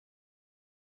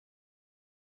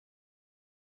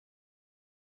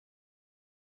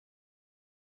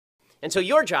And so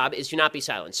your job is to not be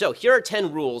silent. So here are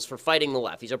 10 rules for fighting the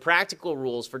left. These are practical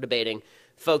rules for debating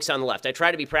folks on the left. I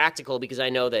try to be practical because I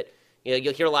know that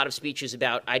you'll hear a lot of speeches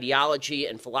about ideology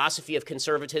and philosophy of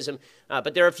conservatism,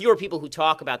 but there are fewer people who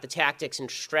talk about the tactics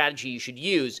and strategy you should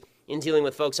use in dealing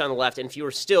with folks on the left, and fewer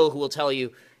still who will tell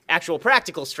you actual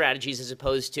practical strategies as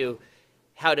opposed to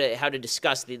how to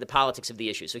discuss the politics of the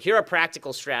issue. So here are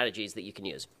practical strategies that you can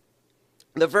use.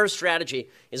 The first strategy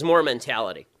is more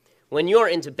mentality. When you're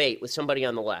in debate with somebody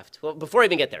on the left, well, before I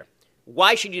even get there,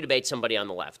 why should you debate somebody on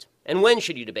the left? And when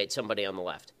should you debate somebody on the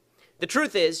left? The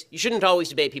truth is, you shouldn't always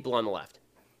debate people on the left.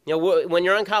 When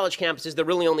you're on college campuses, there are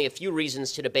really only a few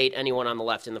reasons to debate anyone on the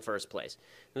left in the first place.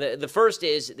 The first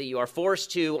is that you are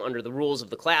forced to under the rules of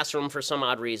the classroom for some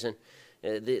odd reason.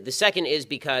 The second is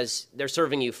because they're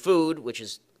serving you food, which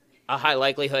is a high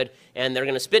likelihood, and they're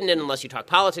going to spit it in unless you talk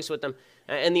politics with them.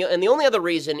 And the only other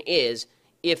reason is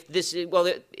if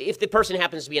the person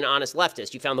happens to be an honest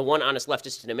leftist. You found the one honest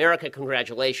leftist in America,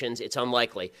 congratulations, it's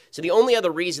unlikely. So the only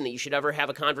other reason that you should ever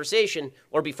have a conversation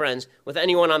or be friends with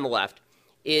anyone on the left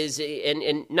is,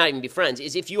 and not even be friends,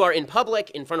 is if you are in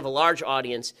public in front of a large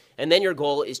audience, and then your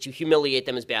goal is to humiliate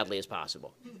them as badly as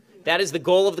possible. That is the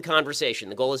goal of the conversation.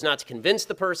 The goal is not to convince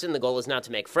the person. The goal is not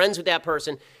to make friends with that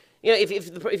person.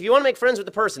 If you want to make friends with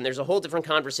the person, there's a whole different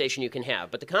conversation you can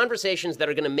have. But the conversations that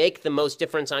are going to make the most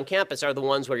difference on campus are the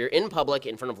ones where you're in public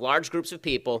in front of large groups of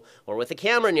people or with a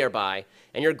camera nearby,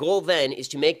 and your goal then is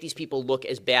to make these people look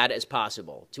as bad as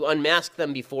possible, to unmask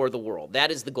them before the world.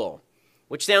 That is the goal,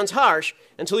 which sounds harsh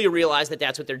until you realize that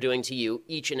that's what they're doing to you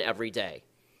each and every day.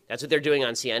 That's what they're doing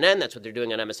on CNN. That's what they're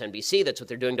doing on MSNBC. That's what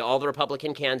they're doing to all the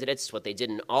Republican candidates. It's what they did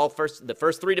in the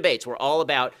first three debates were all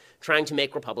about trying to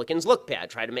make Republicans look bad,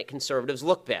 try to make conservatives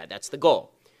look bad. That's the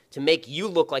goal, to make you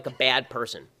look like a bad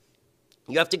person.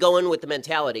 You have to go in with the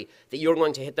mentality that you're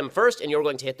going to hit them first and you're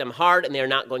going to hit them hard and they're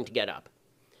not going to get up.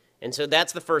 And so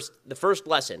that's the first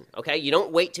lesson, okay? You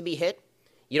don't wait to be hit.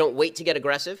 You don't wait to get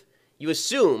aggressive. You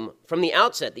assume from the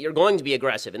outset that you're going to be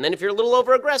aggressive. And then if you're a little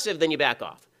over-aggressive, then you back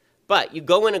off. But you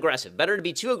go in aggressive. Better to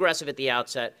be too aggressive at the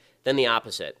outset than the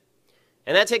opposite.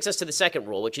 And that takes us to the second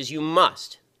rule, which is you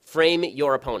must frame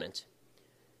your opponent.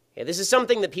 Okay, this is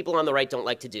something that people on the right don't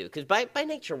like to do, because by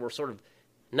nature we're sort of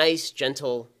nice,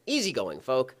 gentle, easygoing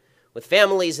folk with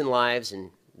families and lives, and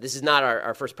this is not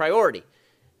our first priority.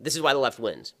 This is why the left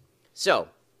wins. So,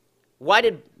 why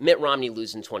did Mitt Romney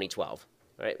lose in 2012?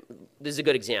 All right, this is a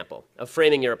good example of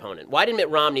framing your opponent. Why did Mitt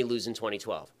Romney lose in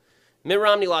 2012? Mitt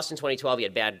Romney lost in 2012. He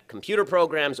had bad computer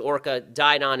programs. Orca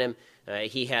died on him.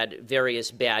 He had various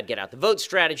bad get-out-the-vote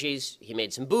strategies. He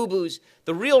made some boo-boos.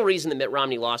 The real reason that Mitt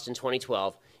Romney lost in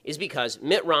 2012 is because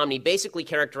Mitt Romney basically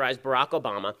characterized Barack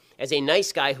Obama as a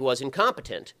nice guy who was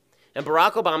incompetent. And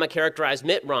Barack Obama characterized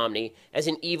Mitt Romney as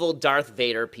an evil Darth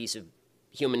Vader piece of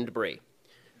human debris.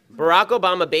 Barack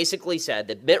Obama basically said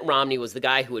that Mitt Romney was the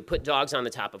guy who would put dogs on the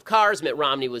top of cars. Mitt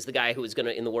Romney was the guy who was going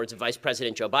to, in the words of Vice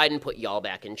President Joe Biden, put y'all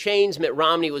back in chains. Mitt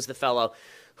Romney was the fellow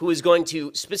who was going to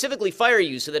specifically fire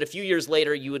you so that a few years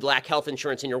later you would lack health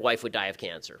insurance and your wife would die of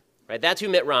cancer. Right? That's who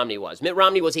Mitt Romney was. Mitt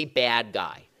Romney was a bad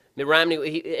guy. Mitt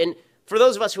Romney, and for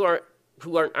those of us who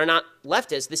are not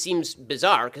leftists, this seems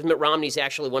bizarre because Mitt Romney is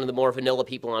actually one of the more vanilla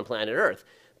people on planet Earth.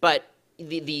 But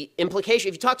the implication,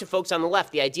 if you talk to folks on the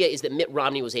left, the idea is that Mitt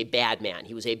Romney was a bad man.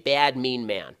 He was a bad, mean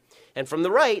man. And from the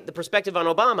right, the perspective on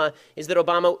Obama is that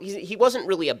Obama, he wasn't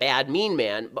really a bad, mean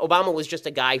man. Obama was just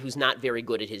a guy who's not very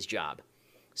good at his job.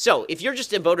 So if you're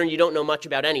just a voter and you don't know much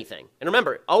about anything, and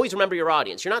remember, always remember your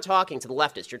audience. You're not talking to the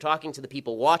leftist. You're talking to the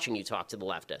people watching you talk to the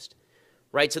leftist.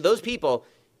 Right? So those people,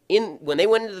 when they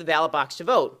went into the ballot box to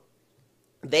vote,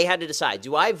 they had to decide,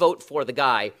 do I vote for the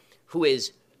guy who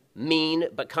is mean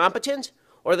but competent,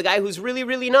 or the guy who's really,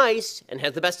 really nice and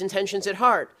has the best intentions at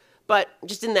heart, but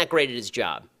just isn't that great at his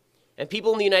job? And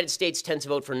people in the United States tend to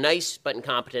vote for nice but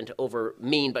incompetent over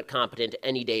mean but competent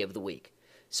any day of the week.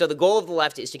 So the goal of the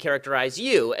left is to characterize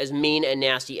you as mean and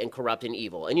nasty and corrupt and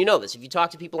evil. And you know this. If you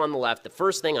talk to people on the left, the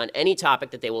first thing on any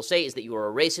topic that they will say is that you are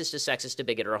a racist, a sexist, a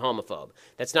bigot, or a homophobe.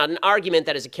 That's not an argument.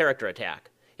 That is a character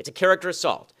attack. It's a character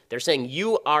assault. They're saying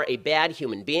you are a bad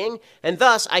human being, and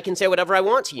thus I can say whatever I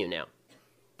want to you now.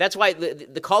 That's why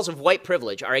the calls of white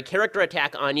privilege are a character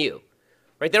attack on you.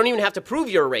 Right? They don't even have to prove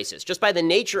you're a racist. Just by the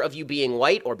nature of you being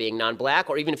white or being non-black,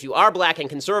 or even if you are black and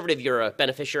conservative, you're a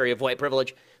beneficiary of white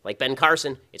privilege. Like Ben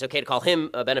Carson, it's okay to call him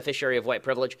a beneficiary of white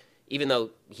privilege, even though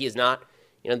he is not.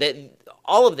 You know,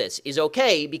 all of this is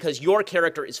okay because your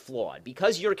character is flawed.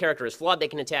 Because your character is flawed, they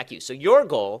can attack you. So your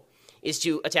goal is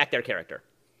to attack their character.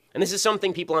 And this is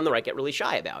something people on the right get really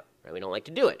shy about. Right? We don't like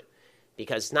to do it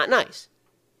because it's not nice.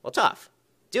 Well, tough.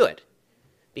 Do it.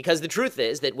 Because the truth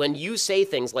is that when you say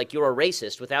things like you're a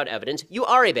racist without evidence, you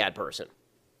are a bad person.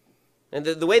 And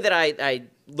the way that I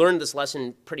learned this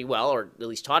lesson pretty well, or at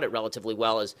least taught it relatively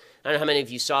well, is I don't know how many of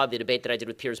you saw the debate that I did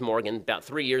with Piers Morgan about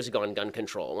 3 years ago on gun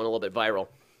control. It went a little bit viral.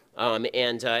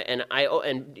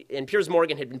 And Piers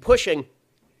Morgan had been pushing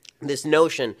this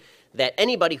notion that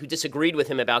anybody who disagreed with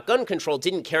him about gun control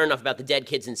didn't care enough about the dead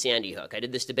kids in Sandy Hook. I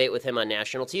did this debate with him on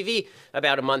national TV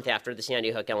about a month after the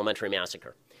Sandy Hook elementary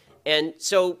massacre. And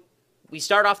so we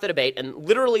start off the debate, and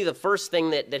literally the first thing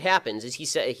that happens is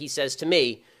he says to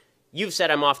me, "You've said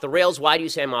I'm off the rails. Why do you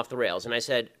say I'm off the rails?" And I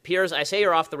said, "Piers, I say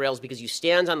you're off the rails because you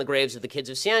stand on the graves of the kids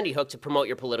of Sandy Hook to promote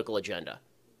your political agenda."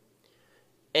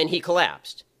 And he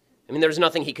collapsed. I mean, there was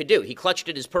nothing he could do. He clutched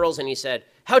at his pearls and he said,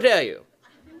 "How dare you?"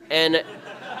 And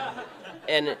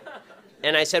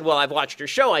I said, "Well, I've watched your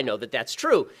show. I know that that's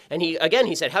true." And he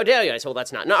said, "How dare you?" I said, "Well,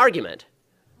 that's not an argument,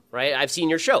 right? I've seen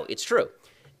your show. It's true."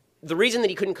 The reason that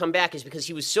he couldn't come back is because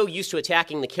he was so used to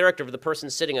attacking the character of the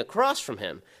person sitting across from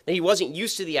him that he wasn't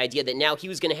used to the idea that now he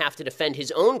was going to have to defend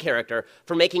his own character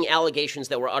for making allegations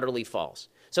that were utterly false.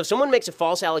 So if someone makes a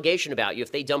false allegation about you,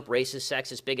 if they dump racist,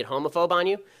 sexist, bigot, homophobe on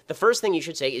you, the first thing you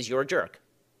should say is you're a jerk,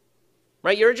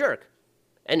 right? You're a jerk.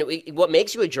 And what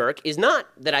makes you a jerk is not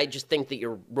that I just think that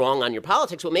you're wrong on your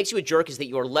politics. What makes you a jerk is that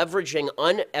you are leveraging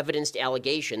unevidenced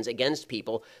allegations against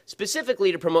people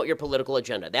specifically to promote your political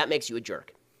agenda. That makes you a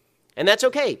jerk. And that's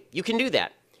okay. You can do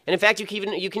that. And in fact, you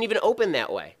can even open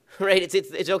that way, right?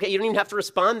 It's okay. You don't even have to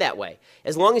respond that way.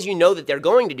 As long as you know that they're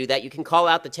going to do that, you can call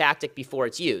out the tactic before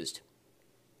it's used.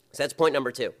 So that's point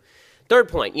number 2. Third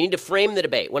point, you need to frame the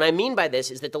debate. What I mean by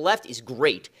this is that the left is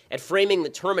great at framing the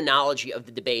terminology of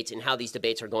the debates and how these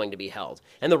debates are going to be held.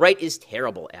 And the right is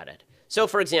terrible at it. So,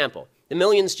 for example, the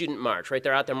Million Student March, right?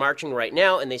 They're out there marching right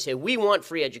now, and they say, "We want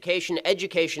free education.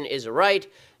 Education is a right,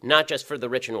 not just for the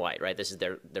rich and white," right? This is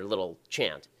their little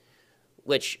chant,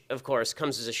 which, of course,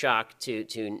 comes as a shock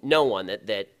to no one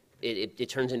that it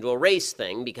turns into a race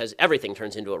thing, because everything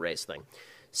turns into a race thing.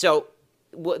 So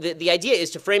the idea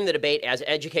is to frame the debate as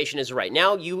education is a right.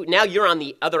 Now you're on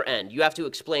the other end. You have to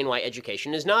explain why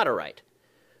education is not a right,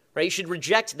 right? You should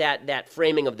reject that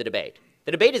framing of the debate.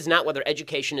 The debate is not whether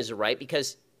education is a right,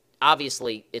 because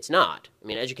obviously it's not. I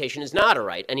mean, education is not a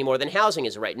right any more than housing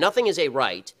is a right. Nothing is a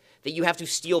right that you have to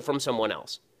steal from someone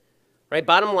else, right?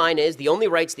 Bottom line is the only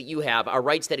rights that you have are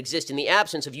rights that exist in the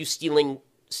absence of you stealing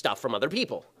stuff from other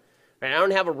people. Right? I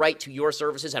don't have a right to your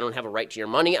services. I don't have a right to your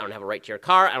money. I don't have a right to your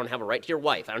car. I don't have a right to your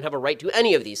wife. I don't have a right to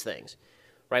any of these things,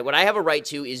 right? What I have a right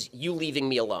to is you leaving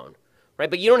me alone, right?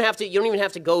 But you don't even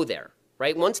have to go there,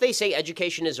 right? Once they say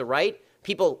education is a right,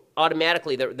 people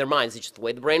automatically, their minds, it's just the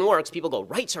way the brain works, people go,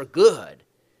 rights are good.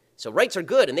 So rights are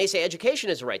good, and they say education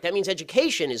is a right. That means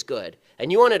education is good.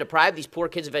 And you want to deprive these poor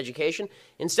kids of education?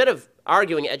 Instead of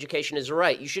arguing education is a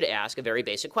right, you should ask a very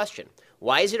basic question.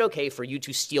 Why is it okay for you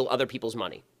to steal other people's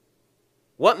money?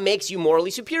 What makes you morally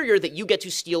superior that you get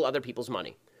to steal other people's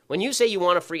money? When you say you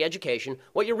want a free education,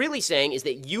 what you're really saying is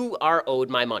that you are owed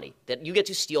my money, that you get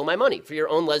to steal my money for your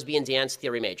own lesbian dance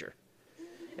theory major.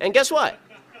 And guess what?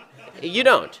 You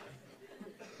don't.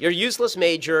 Your useless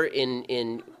major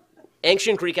in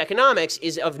ancient Greek economics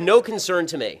is of no concern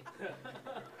to me.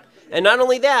 And not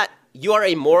only that, you are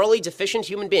a morally deficient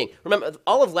human being. Remember,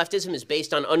 all of leftism is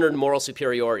based on unearned moral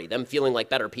superiority, them feeling like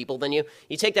better people than you.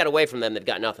 You take that away from them, they've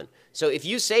got nothing. So if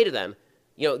you say to them,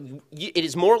 it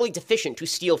is morally deficient to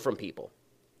steal from people.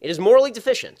 It is morally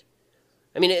deficient.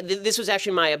 I mean, this was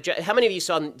actually my objection. How many of you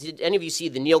did any of you see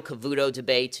the Neil Cavuto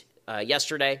debate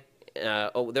yesterday?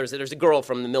 There's a girl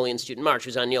from the Million Student March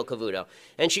who's on Neil Cavuto,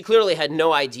 and she clearly had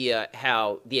no idea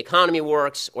how the economy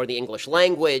works, or the English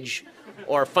language,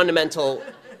 or fundamental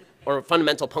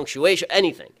punctuation,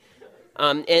 anything.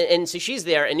 And so she's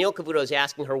there, and Neil Cavuto is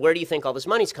asking her, "Where do you think all this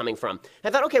money's coming from?" And I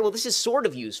thought, okay, well, this is sort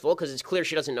of useful because it's clear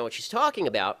she doesn't know what she's talking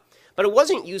about, but it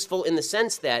wasn't useful in the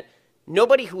sense that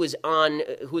nobody who was on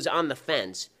the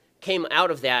fence came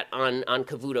out of that on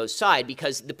Cavuto's side,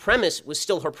 because the premise was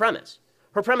still her premise.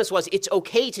 Her premise was it's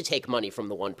okay to take money from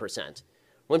the 1%.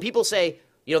 When people say,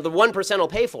 the 1% will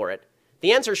pay for it,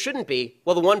 the answer shouldn't be,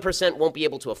 well, the 1% won't be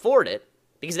able to afford it,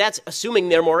 because that's assuming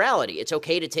their morality. It's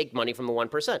okay to take money from the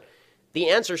 1%. The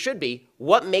answer should be,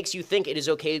 what makes you think it is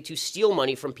okay to steal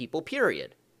money from people,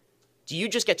 period? Do you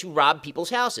just get to rob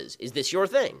people's houses? Is this your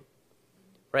thing?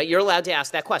 Right? You're allowed to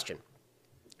ask that question.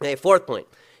 Okay, fourth point.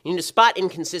 You need to spot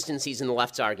inconsistencies in the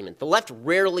left's argument. The left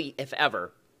rarely, if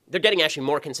ever, they're getting actually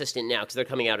more consistent now because they're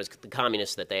coming out as the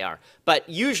communists that they are. But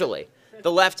usually,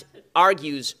 the left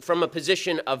argues from a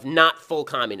position of not full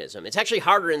communism. It's actually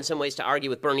harder in some ways to argue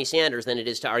with Bernie Sanders than it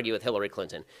is to argue with Hillary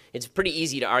Clinton. It's pretty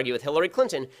easy to argue with Hillary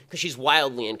Clinton because she's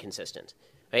wildly inconsistent.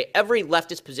 Right? Every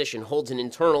leftist position holds an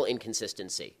internal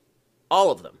inconsistency.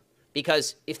 All of them.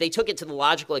 Because if they took it to the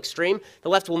logical extreme, the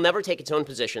left will never take its own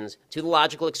positions to the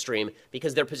logical extreme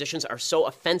because their positions are so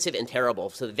offensive and terrible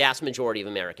to the vast majority of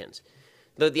Americans.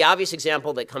 The obvious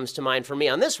example that comes to mind for me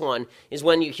on this one is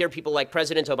when you hear people like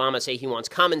President Obama say he wants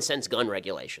common sense gun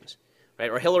regulations, right?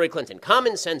 Or Hillary Clinton,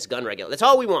 common sense gun regulations. That's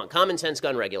all we want, common sense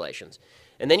gun regulations.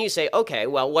 And then you say, okay,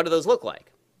 well, what do those look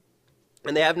like?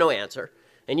 And they have no answer.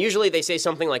 And usually they say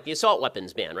something like the assault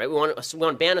weapons ban, right? We want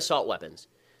to ban assault weapons.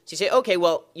 So you say, okay,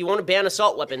 well, you want to ban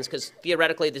assault weapons because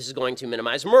theoretically this is going to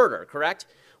minimize murder, correct?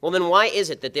 Well, then why is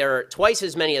it that there are twice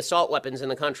as many assault weapons in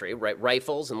the country, right,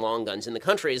 rifles and long guns in the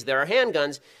country as there are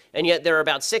handguns, and yet there are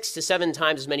about 6 to 7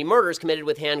 times as many murders committed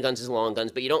with handguns as long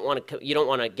guns, but you don't want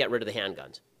to get rid of the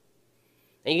handguns?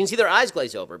 And you can see their eyes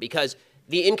glaze over because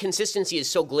the inconsistency is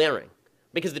so glaring.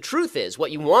 Because the truth is,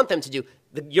 what you want them to do,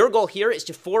 your goal here is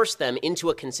to force them into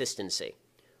a consistency.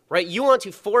 Right? You want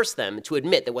to force them to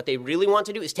admit that what they really want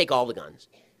to do is take all the guns,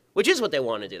 which is what they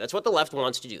want to do. That's what the left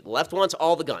wants to do. The left wants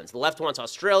all the guns. The left wants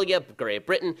Australia, Great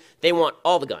Britain. They want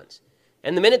all the guns.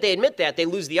 And the minute they admit that, they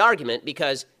lose the argument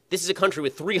because this is a country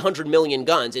with 300 million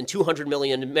guns and 200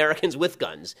 million Americans with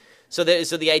guns. So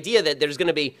the idea that there's going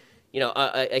to be,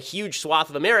 a huge swath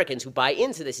of Americans who buy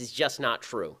into this is just not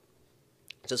true.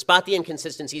 So spot the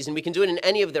inconsistencies, and we can do it in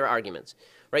any of their arguments.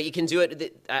 Right, you can do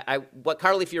it. What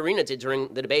Carly Fiorina did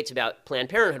during the debates about Planned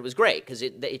Parenthood was great because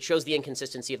it shows the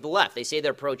inconsistency of the left. They say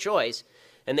they're pro-choice,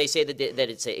 and they say that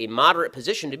it's a moderate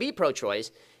position to be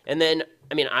pro-choice. And then,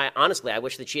 honestly, I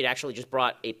wish that she had actually just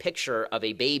brought a picture of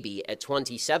a baby at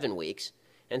 27 weeks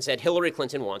and said, Hillary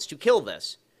Clinton wants to kill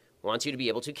this, wants you to be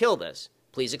able to kill this.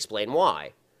 Please explain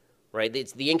why. Right,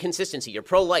 it's the inconsistency. You're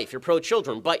pro-life, you're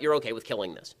pro-children, but you're okay with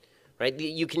killing this. Right,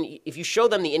 if you show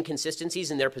them the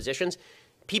inconsistencies in their positions,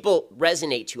 people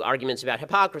resonate to arguments about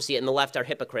hypocrisy, and the left are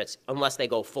hypocrites unless they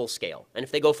go full scale. And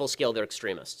if they go full scale, they're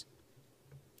extremists.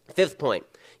 Fifth point,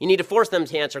 you need to force them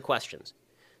to answer questions.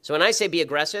 So when I say be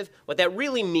aggressive, what that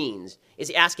really means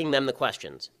is asking them the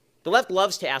questions. The left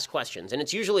loves to ask questions, and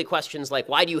it's usually questions like,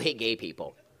 why do you hate gay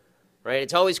people? Right?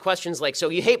 It's always questions like, so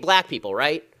you hate black people,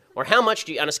 right? Or how much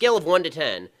do you, on a scale of 1 to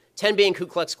 10, 10 being Ku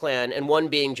Klux Klan and 1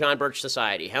 being John Birch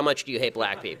Society, how much do you hate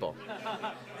black people?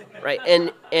 Right?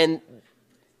 And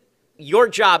your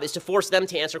job is to force them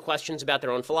to answer questions about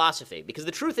their own philosophy. Because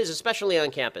the truth is, especially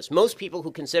on campus, most people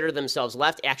who consider themselves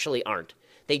left actually aren't.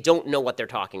 They don't know what they're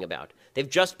talking about. They've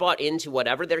just bought into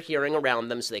whatever they're hearing around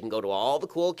them so they can go to all the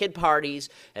cool kid parties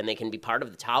and they can be part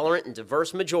of the tolerant and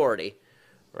diverse majority,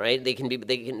 right? They can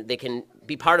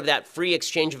be part of that free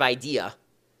exchange of idea.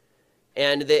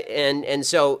 And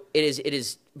so it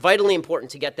is vitally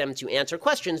important to get them to answer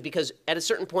questions because at a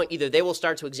certain point, either they will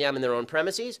start to examine their own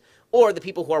premises or the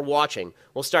people who are watching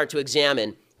will start to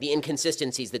examine the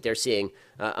inconsistencies that they're seeing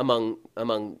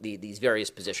among these various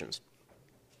positions.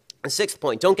 The sixth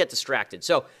point, don't get distracted.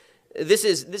 So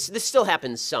this still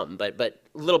happens some, but a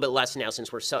little bit less now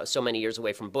since we're so many years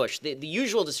away from Bush. The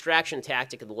usual distraction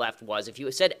tactic of the left was if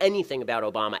you said anything about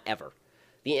Obama ever,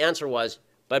 the answer was,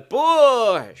 but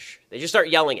Bush. They just start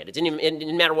yelling it. It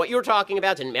didn't matter what you were talking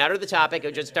about. It didn't matter the topic.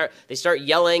 They start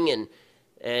yelling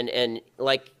and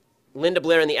like Linda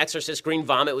Blair in The Exorcist, green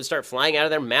vomit would start flying out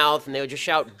of their mouth, and they would just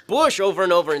shout Bush over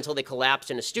and over until they collapsed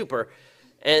in a stupor.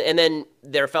 And then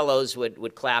their fellows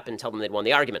would clap and tell them they'd won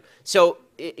the argument. So,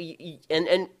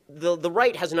 the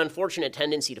right has an unfortunate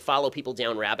tendency to follow people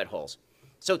down rabbit holes.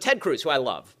 So Ted Cruz, who I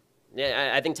love,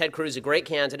 I think Ted Cruz is a great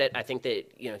candidate. I think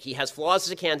that he has flaws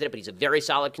as a candidate, but he's a very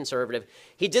solid conservative.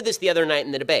 He did this the other night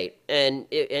in the debate, and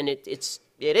it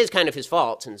is kind of his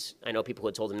fault, since I know people who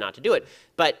had told him not to do it.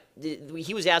 But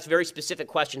he was asked very specific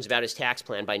questions about his tax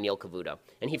plan by Neil Cavuto,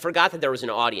 and he forgot that there was an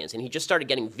audience, and he just started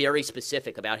getting very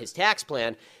specific about his tax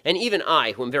plan. And even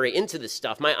I, who am very into this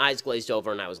stuff, my eyes glazed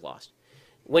over and I was lost.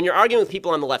 When you're arguing with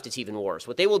people on the left, it's even worse.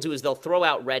 What they will do is they'll throw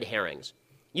out red herrings.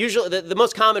 Usually, the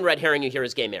most common red herring you hear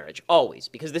is gay marriage, always,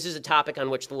 because this is a topic on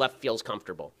which the left feels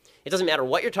comfortable. It doesn't matter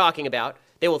what you're talking about,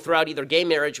 they will throw out either gay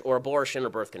marriage or abortion or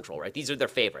birth control, right? These are their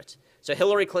favorites. So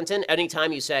Hillary Clinton,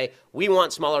 anytime you say, we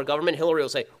want smaller government, Hillary will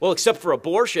say, well, except for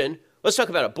abortion, let's talk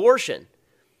about abortion,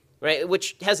 right?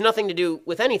 Which has nothing to do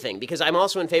with anything, because I'm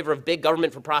also in favor of big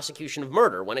government for prosecution of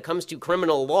murder. When it comes to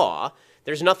criminal law,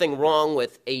 there's nothing wrong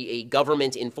with a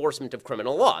government enforcement of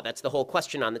criminal law. That's the whole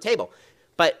question on the table.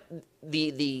 But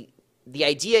the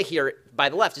idea here by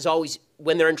the left is always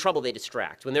when they're in trouble, they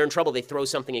distract. When they're in trouble, they throw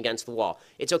something against the wall.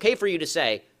 It's okay for you to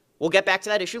say, we'll get back to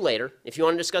that issue later. If you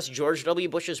want to discuss George W.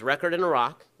 Bush's record in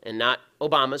Iraq and not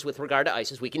Obama's with regard to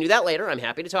ISIS, we can do that later. I'm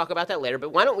happy to talk about that later.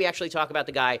 But why don't we actually talk about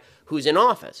the guy who's in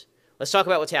office? Let's talk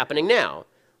about what's happening now.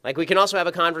 Like, we can also have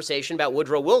a conversation about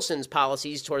Woodrow Wilson's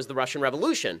policies towards the Russian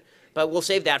Revolution, but we'll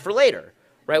save that for later,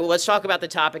 right? Well, let's talk about the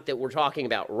topic that we're talking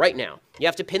about right now. You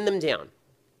have to pin them down,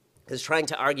 because trying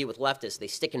to argue with leftists, they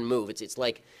stick and move. It's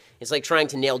like trying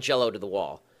to nail Jell-O to the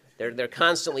wall. They're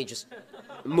constantly just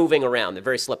moving around. They're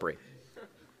very slippery.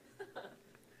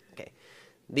 Okay.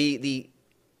 The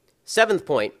seventh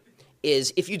point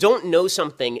is, if you don't know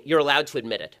something, you're allowed to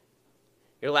admit it.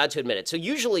 You're allowed to admit it. So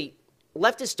usually,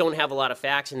 leftists don't have a lot of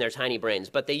facts in their tiny brains,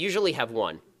 but they usually have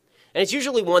one. And it's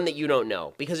usually one that you don't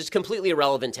know, because it's completely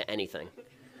irrelevant to anything.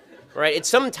 Right? It's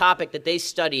some topic that they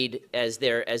studied as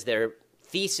their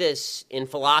thesis in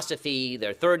philosophy,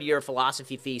 their third-year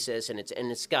philosophy thesis, and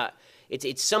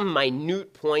it's some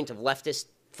minute point of leftist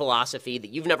philosophy that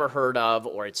you've never heard of,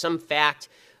 or it's some fact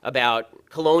about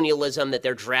colonialism that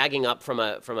they're dragging up from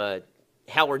a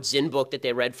Howard Zinn book that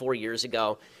they read 4 years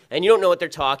ago, and you don't know what they're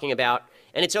talking about.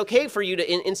 And it's okay for you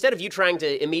to, instead of you trying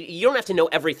to you don't have to know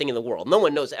everything in the world. No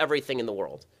one knows everything in the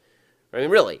world. I mean,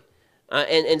 really.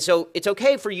 And so it's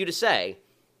okay for you to say,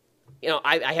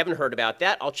 I haven't heard about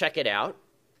that. I'll check it out.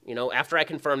 After I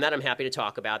confirm that, I'm happy to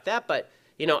talk about that. But,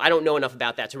 I don't know enough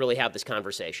about that to really have this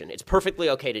conversation. It's perfectly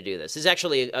okay to do this. This is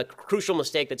actually a crucial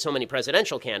mistake that so many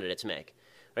presidential candidates make.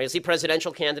 Right? You see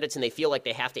presidential candidates, and they feel like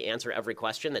they have to answer every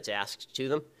question that's asked to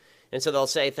them. And so they'll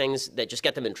say things that just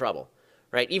get them in trouble.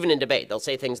 Right? Even in debate, they'll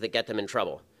say things that get them in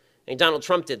trouble. And Donald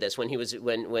Trump did this when he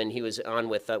was on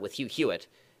with Hugh Hewitt,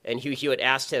 and Hugh Hewitt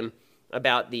asked him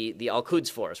about the Al-Quds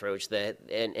Force, right?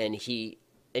 And he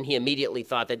immediately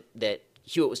thought that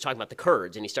Hewitt was talking about the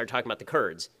Kurds, and he started talking about the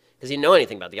Kurds because he didn't know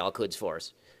anything about the Al-Quds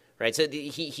Force, right? So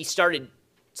he started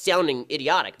sounding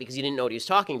idiotic because he didn't know what he was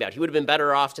talking about. He would have been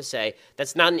better off to say,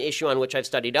 that's not an issue on which I've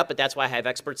studied up, but that's why I have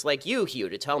experts like you, Hugh,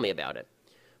 to tell me about it.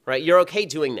 Right? You're okay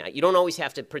doing that. You don't always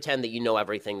have to pretend that you know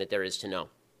everything that there is to know.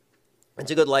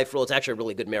 It's a good life rule. It's actually a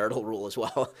really good marital rule as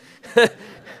well.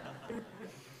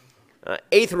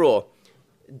 Eighth rule,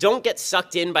 don't get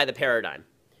sucked in by the paradigm.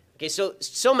 Okay,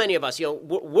 so many of us,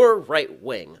 we're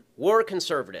right-wing, we're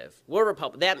conservative, we're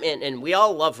Republican, and we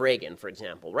all love Reagan, for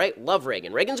example, right? Love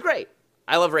Reagan. Reagan's great.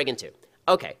 I love Reagan too.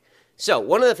 Okay, so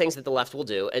one of the things that the left will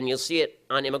do, and you'll see it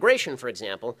on immigration, for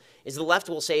example, is the left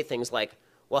will say things like,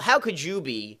 well, how could you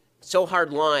be so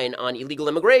hard line on illegal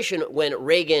immigration when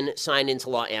Reagan signed into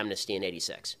law amnesty in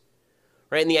 '86?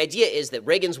 Right? And the idea is that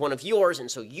Reagan's one of yours,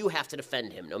 and so you have to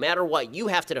defend him. No matter what, you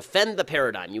have to defend the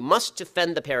paradigm. You must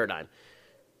defend the paradigm.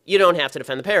 You don't have to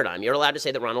defend the paradigm. You're allowed to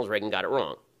say that Ronald Reagan got it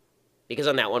wrong. Because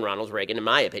on that one, Ronald Reagan, in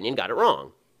my opinion, got it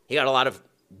wrong. He got a lot of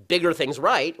bigger things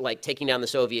right, like taking down the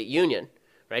Soviet Union.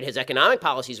 Right? His economic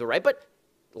policies were right, but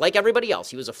like everybody else,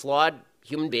 he was a flawed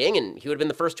human being, and he would have been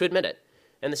the first to admit it.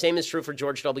 And the same is true for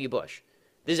George W. Bush.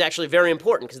 This is actually very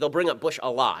important because they'll bring up Bush a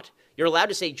lot. You're allowed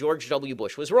to say George W.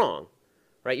 Bush was wrong,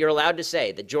 right? You're allowed to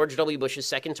say that George W. Bush's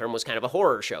second term was kind of a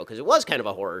horror show, because it was kind of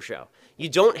a horror show. You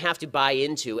don't have to buy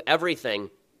into everything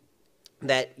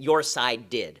that your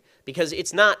side did, because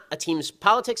it's not a team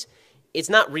politics. It's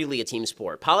not really a team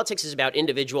sport. Politics is about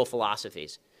individual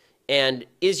philosophies. And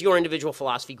is your individual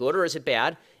philosophy good or is it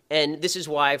bad? And this is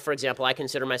why, for example, I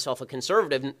consider myself a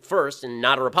conservative first and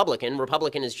not a Republican.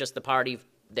 Republican is just the party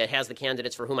that has the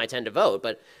candidates for whom I tend to vote.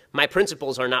 But my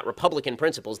principles are not Republican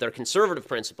principles. They're conservative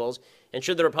principles. And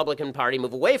should the Republican Party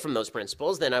move away from those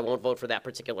principles, then I won't vote for that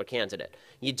particular candidate.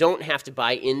 You don't have to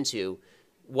buy into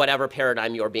whatever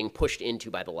paradigm you're being pushed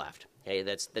into by the left. Okay,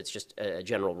 that's just a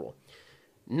general rule.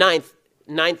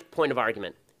 Ninth point of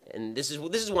argument, and this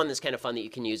is one that's kind of fun that you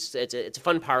can use. It's a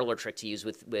fun parlor trick to use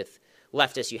with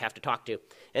leftists you have to talk to,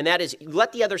 and that is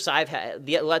let the other side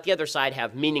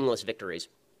have meaningless victories.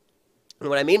 And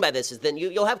what I mean by this is then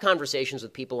you'll have conversations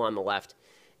with people on the left,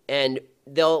 and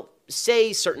they'll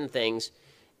say certain things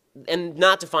and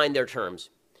not define their terms.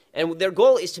 And their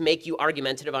goal is to make you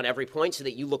argumentative on every point so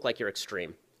that you look like you're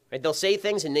extreme. Right? They'll say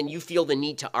things, and then you feel the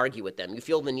need to argue with them. You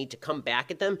feel the need to come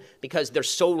back at them because they're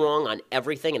so wrong on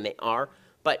everything, and they are.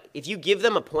 But if you give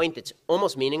them a point that's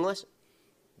almost meaningless,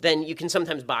 then you can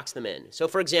sometimes box them in. So,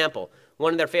 for example,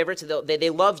 one of their favorites, they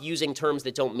love using terms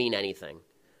that don't mean anything.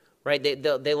 Right?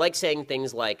 They like saying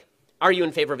things like, are you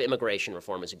in favor of immigration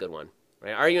reform is a good one.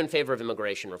 Right? Are you in favor of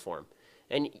immigration reform?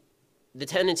 And the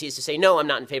tendency is to say, no, I'm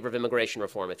not in favor of immigration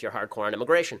reform if you're hardcore on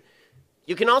immigration.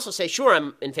 You can also say, sure,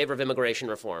 I'm in favor of immigration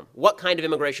reform. What kind of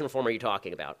immigration reform are you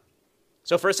talking about?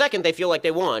 So for a second, they feel like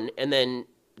they won, and then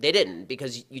they didn't,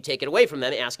 because you take it away from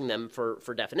them, asking them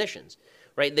for definitions.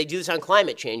 Right? They do this on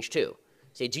climate change, too.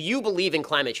 Say, do you believe in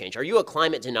climate change? Are you a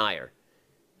climate denier?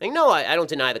 Like, no, I don't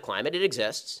deny the climate. It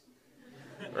exists.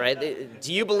 Right?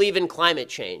 Do you believe in climate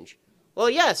change? Well,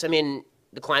 yes. I mean,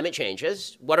 the climate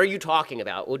changes. What are you talking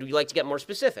about? Would you like to get more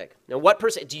specific? Now,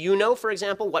 do you know, for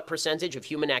example, what percentage of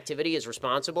human activity is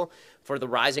responsible for the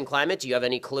rise in climate? Do you have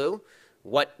any clue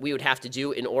what we would have to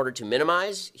do in order to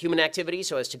minimize human activity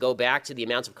so as to go back to the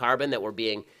amounts of carbon that were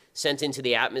being sent into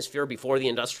the atmosphere before the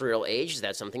industrial age? Is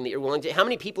that something that you're willing to? How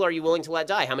many people are you willing to let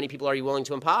die? How many people are you willing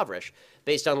to impoverish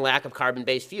based on lack of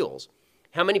carbon-based fuels?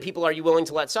 How many people are you willing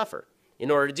to let suffer in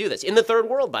order to do this? In the third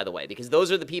world, by the way, because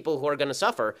those are the people who are going to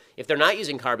suffer if they're not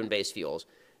using carbon-based fuels.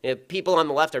 People on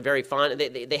the left are very fond.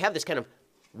 They have this kind of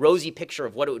rosy picture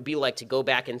of what it would be like to go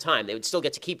back in time. They would still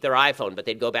get to keep their iPhone, but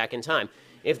they'd go back in time.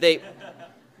 If they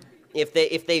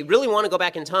really want to go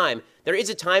back in time, there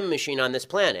is a time machine on this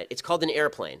planet. It's called an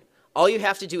airplane. All you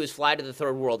have to do is fly to the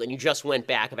third world, and you just went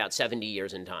back about 70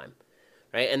 years in time,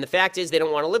 right? And the fact is they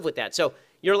don't want to live with that. So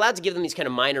you're allowed to give them these kind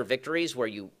of minor victories where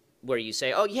you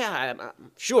say, oh, yeah,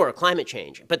 sure, climate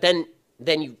change. But then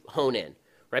you hone in,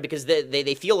 right? Because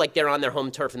they feel like they're on their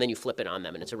home turf, and then you flip it on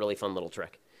them, and it's a really fun little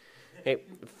trick. Okay,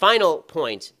 final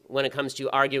point when it comes to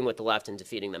arguing with the left and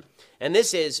defeating them. And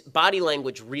this is body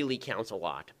language really counts a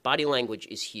lot. Body language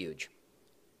is huge.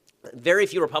 Very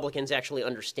few Republicans actually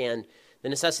understand the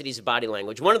necessities of body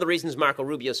language. One of the reasons Marco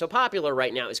Rubio is so popular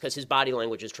right now is because his body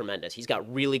language is tremendous. He's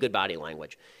got really good body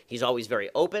language. He's always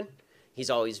very open. He's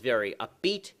always very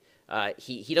upbeat.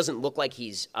 He doesn't look like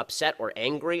he's upset or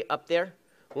angry up there.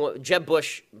 Well, Jeb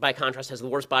Bush, by contrast, has the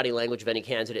worst body language of any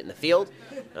candidate in the field.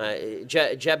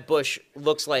 Jeb Bush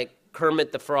looks like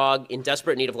Kermit the Frog in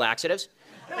desperate need of laxatives.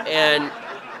 And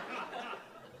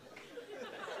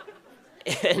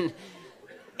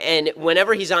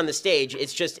whenever he's on the stage,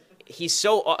 it's just, he's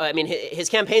so, I mean, his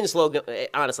campaign slogan,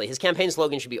 honestly, his campaign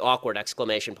slogan should be awkward,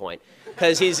 exclamation point.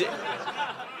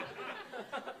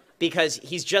 Because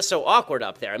he's just so awkward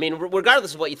up there. I mean,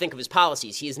 regardless of what you think of his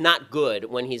policies, he is not good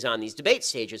when he's on these debate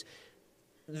stages.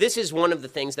 This is one of the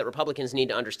things that Republicans need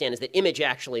to understand, is that image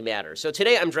actually matters. So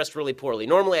today I'm dressed really poorly.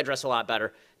 Normally I dress a lot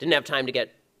better. Didn't have time to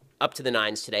get up to the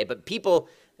nines today. But people,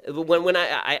 when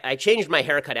I changed my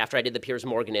haircut after I did the Piers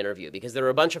Morgan interview, because there were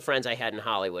a bunch of friends I had in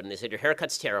Hollywood, and they said, your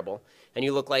haircut's terrible, and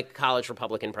you look like a college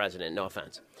Republican president, no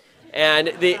offense. And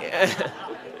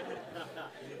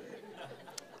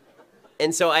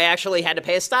And so I actually had to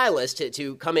pay a stylist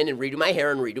to come in and redo my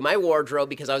hair and redo my wardrobe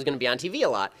because I was going to be on TV a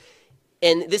lot.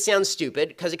 And this sounds stupid,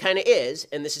 because it kind of is,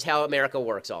 and this is how America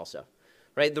works also,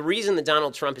 right? The reason that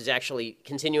Donald Trump is actually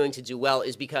continuing to do well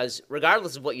is because,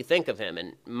 regardless of what you think of him,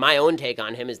 and my own take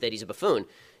on him is that he's a buffoon,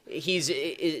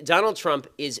 Donald Trump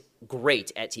is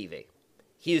great at TV.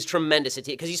 He is tremendous at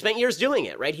TV, because he spent years doing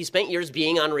it, right? He spent years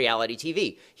being on reality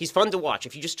TV. He's fun to watch.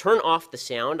 If you just turn off the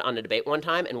sound on a debate one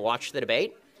time and watch the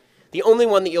debate, the only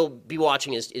one that you'll be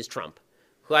watching is Trump,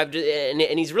 who and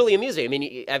he's really amusing. I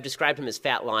mean, I've described him as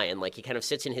Fat Lion. Like, he kind of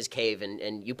sits in his cave,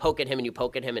 and you poke at him, and you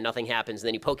poke at him, and nothing happens. And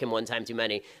then you poke him one time too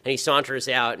many, and he saunters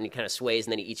out, and he kind of sways,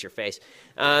 and then he eats your face.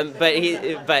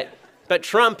 But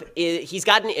Trump, he's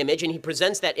got an image, and he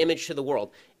presents that image to the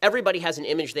world. Everybody has an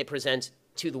image they present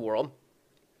to the world.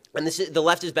 And the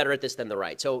left is better at this than the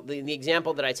right. So the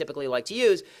example that I typically like to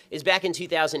use is back in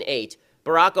 2008,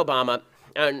 Barack Obama.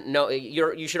 No,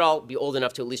 you should all be old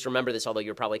enough to at least remember this, although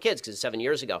you're probably kids, because it's 7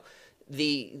 years ago. Do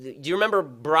you remember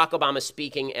Barack Obama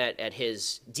speaking at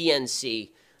his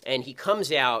DNC, and he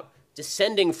comes out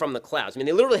descending from the clouds? I mean,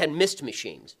 they literally had mist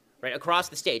machines, right, across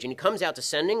the stage, and he comes out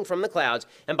descending from the clouds,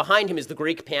 and behind him is the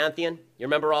Greek pantheon. You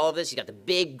remember all of this? He's got the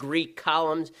big Greek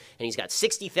columns, and he's got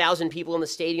 60,000 people in the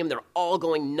stadium. They're all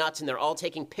going nuts, and they're all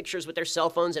taking pictures with their cell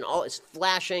phones, and all is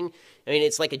flashing. I mean,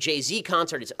 it's like a Jay-Z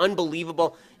concert. It's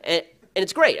unbelievable. And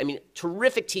it's great. I mean,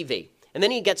 terrific TV. And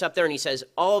then he gets up there and he says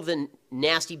all of the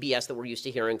nasty BS that we're used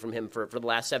to hearing from him for the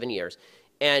last 7 years.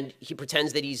 And he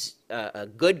pretends that he's a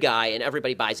good guy, and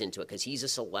everybody buys into it because he's a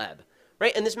celeb,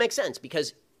 right? And this makes sense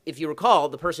because if you recall,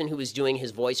 the person who was doing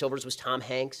his voiceovers was Tom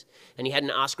Hanks, and he had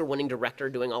an Oscar-winning director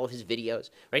doing all of his videos,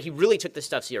 right? He really took this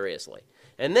stuff seriously.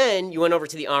 And then you went over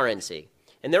to the RNC,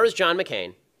 and there was John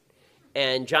McCain,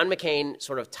 and John McCain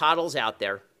sort of toddles out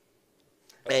there.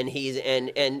 And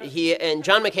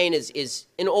John McCain is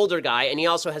an older guy, and he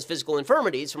also has physical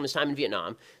infirmities from his time in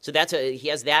Vietnam. So he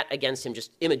has that against him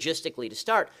just imagistically to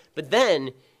start. But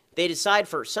then they decide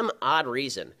for some odd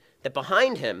reason that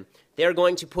behind him they're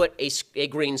going to put a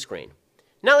green screen.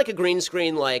 Not like a green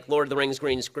screen like Lord of the Rings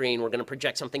green screen. We're going to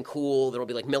project something cool. There will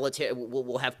be like military.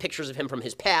 We'll have pictures of him from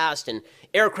his past and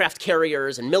aircraft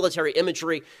carriers and military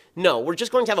imagery. No, we're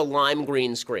just going to have a lime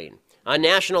green screen on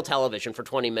national television for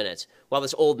 20 minutes while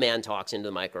this old man talks into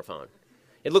the microphone.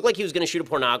 It looked like he was going to shoot a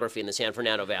pornography in the San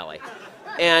Fernando Valley.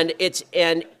 And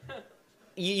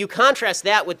you contrast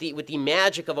that with the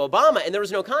magic of Obama, and there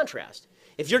was no contrast.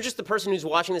 If you're just the person who's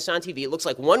watching this on TV, it looks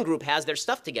like one group has their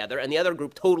stuff together and the other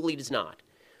group totally does not.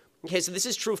 Okay, so this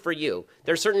is true for you.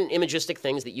 There are certain imagistic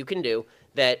things that you can do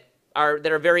that are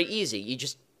very easy.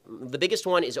 The biggest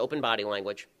one is open body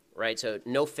language, right? So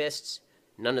no fists,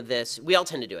 none of this. We all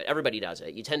tend to do it. Everybody does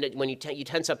it. You tend to, when you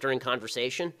tense up during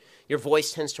conversation, your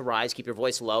voice tends to rise. Keep your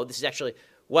voice low. This is actually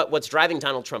what's driving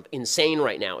Donald Trump insane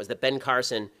right now is that Ben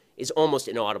Carson is almost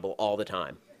inaudible all the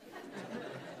time.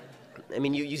 I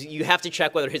mean, you have to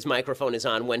check whether his microphone is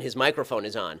on when his microphone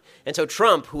is on. And so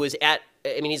Trump, who is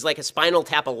he's like a Spinal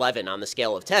Tap 11 on the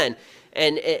scale of 10,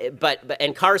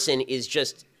 and Carson is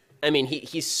just,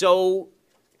 he's so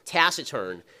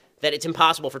taciturn that it's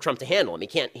impossible for Trump to handle him. He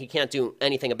can't do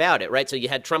anything about it, right? So you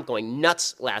had Trump going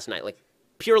nuts last night, like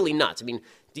purely nuts. I mean,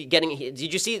 have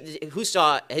you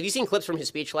seen clips from his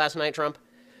speech last night, Trump?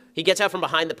 He gets out from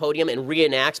behind the podium and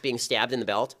reenacts being stabbed in the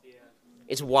belt. Yeah.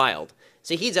 It's wild.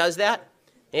 So he does that.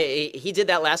 He did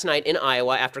that last night in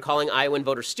Iowa after calling Iowan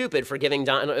voters stupid for giving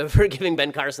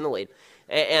Ben Carson the lead.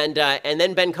 And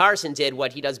then Ben Carson did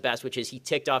what he does best, which is he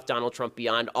ticked off Donald Trump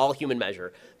beyond all human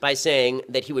measure by saying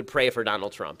that he would pray for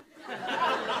Donald Trump.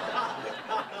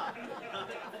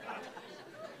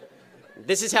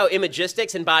 This is how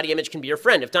imagistics and body image can be your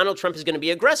friend. If Donald Trump is going to be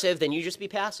aggressive, then you just be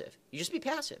passive. You just be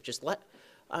passive.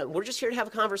 We're just here to have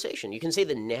a conversation. You can say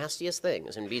the nastiest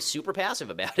things and be super passive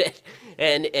about it.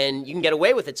 And you can get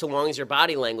away with it so long as your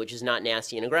body language is not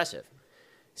nasty and aggressive.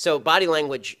 So body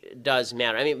language does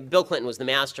matter. I mean, Bill Clinton was the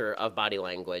master of body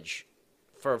language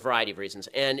for a variety of reasons.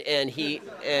 And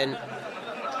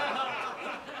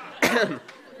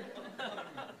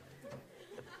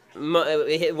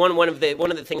one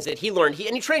of the things that he learned,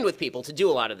 he trained with people to do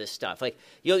a lot of this stuff. Like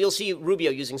you'll see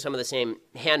Rubio using some of the same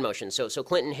hand motions. So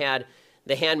Clinton had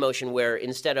the hand motion where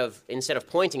instead of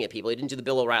pointing at people, he didn't do the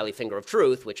Bill O'Reilly finger of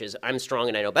truth, which is I'm strong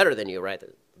and I know better than you, right?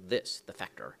 The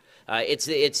factor.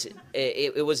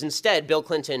 It was instead Bill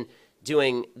Clinton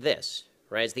doing this,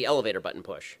 right? It's the elevator button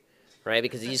push, right?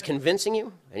 Because he's convincing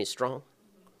you and he's strong,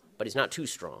 but he's not too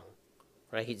strong,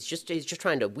 right? He's just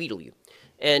trying to wheedle you.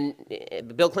 And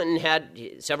Bill Clinton had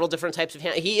several different types of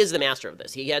he is the master of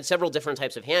this. He had several different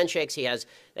types of handshakes. He has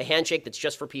a handshake that's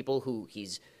just for people who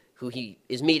he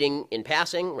is meeting in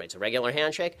passing, right? It's a regular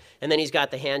handshake. And then he's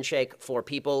got the handshake for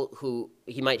people who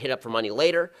he might hit up for money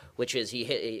later, which is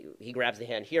he grabs the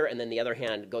hand here and then the other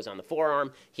hand goes on the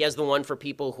forearm. He has the one for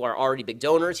people who are already big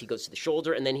donors. He goes to the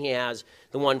shoulder. And then he has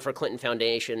the one for Clinton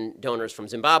Foundation donors from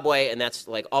Zimbabwe, and that's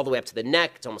like all the way up to the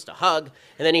neck. It's almost a hug.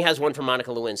 And then he has one for Monica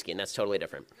Lewinsky, and that's totally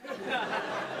different.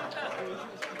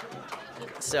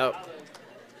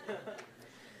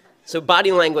 So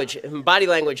body language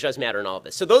does matter in all of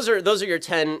this. So those are your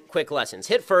 10 quick lessons.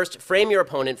 Hit first, frame your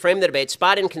opponent, frame the debate,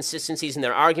 spot inconsistencies in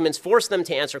their arguments, force them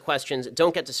to answer questions.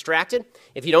 Don't get distracted.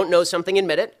 If you don't know something,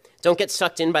 admit it. Don't get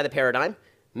sucked in by the paradigm.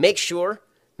 Make sure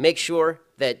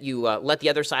that you let the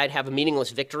other side have a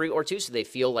meaningless victory or two so they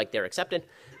feel like they're accepted.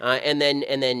 And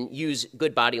then use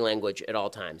good body language at all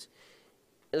times.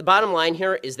 The bottom line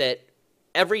here is that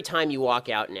every time you walk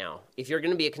out now, if you're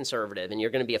going to be a conservative and you're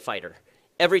going to be a fighter,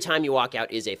 every time you walk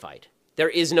out is a fight. There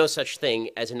is no such thing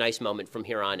as a nice moment from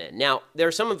here on in. Now, there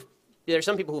are some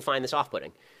people who find this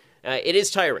off-putting. It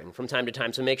is tiring from time to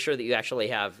time, so make sure that you actually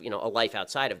have a life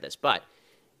outside of this. But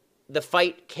the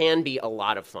fight can be a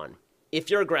lot of fun if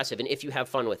you're aggressive and if you have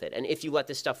fun with it and if you let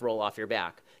this stuff roll off your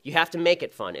back. You have to make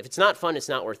it fun. If it's not fun, it's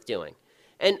not worth doing.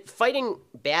 And fighting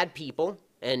bad people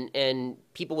and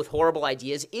people with horrible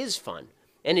ideas is fun.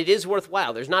 And it is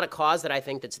worthwhile. There's not a cause that I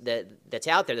think that's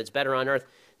out there that's better on earth.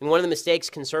 And one of the mistakes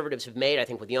conservatives have made, I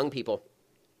think, with young people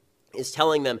is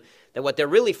telling them that what they're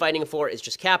really fighting for is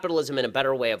just capitalism and a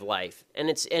better way of life. And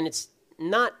it's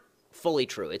not fully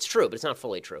true. It's true, but it's not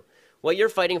fully true. What you're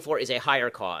fighting for is a higher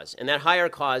cause. And that higher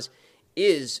cause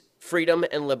is freedom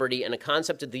and liberty and a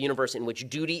concept of the universe in which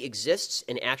duty exists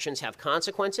and actions have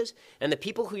consequences. And the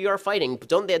people who you are fighting,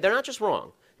 they're not just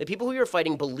wrong. The people who you're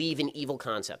fighting believe in evil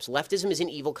concepts. Leftism is an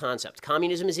evil concept.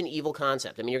 Communism is an evil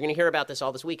concept. I mean, you're going to hear about this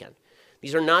all this weekend.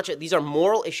 These are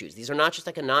moral issues. These are not just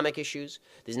economic issues.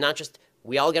 These are not just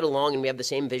we all get along and we have the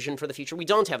same vision for the future. We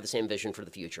don't have the same vision for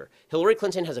the future. Hillary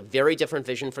Clinton has a very different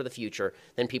vision for the future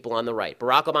than people on the right.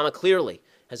 Barack Obama clearly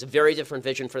has a very different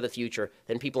vision for the future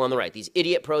than people on the right. These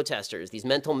idiot protesters, these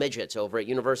mental midgets over at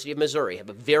University of Missouri have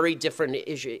a very different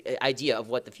idea of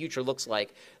what the future looks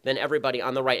like than everybody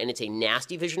on the right. And it's a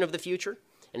nasty vision of the future,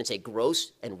 and it's a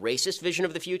gross and racist vision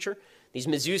of the future. These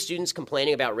Mizzou students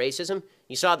complaining about racism,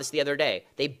 you saw this the other day.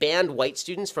 They banned white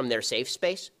students from their safe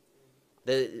space.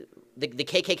 The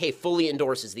KKK fully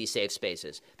endorses these safe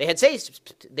spaces. They had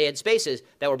spaces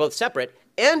that were both separate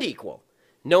and equal.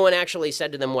 No one actually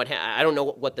said to them I don't know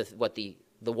what the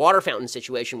water fountain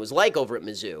situation was like over at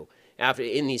Mizzou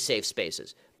in these safe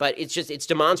spaces. But it's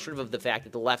demonstrative of the fact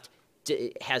that the left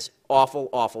has awful,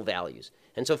 awful values.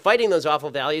 And so fighting those awful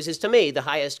values is, to me, the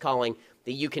highest calling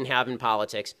that you can have in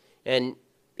politics. And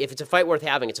if it's a fight worth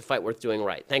having, it's a fight worth doing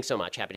right. Thanks so much. Happy to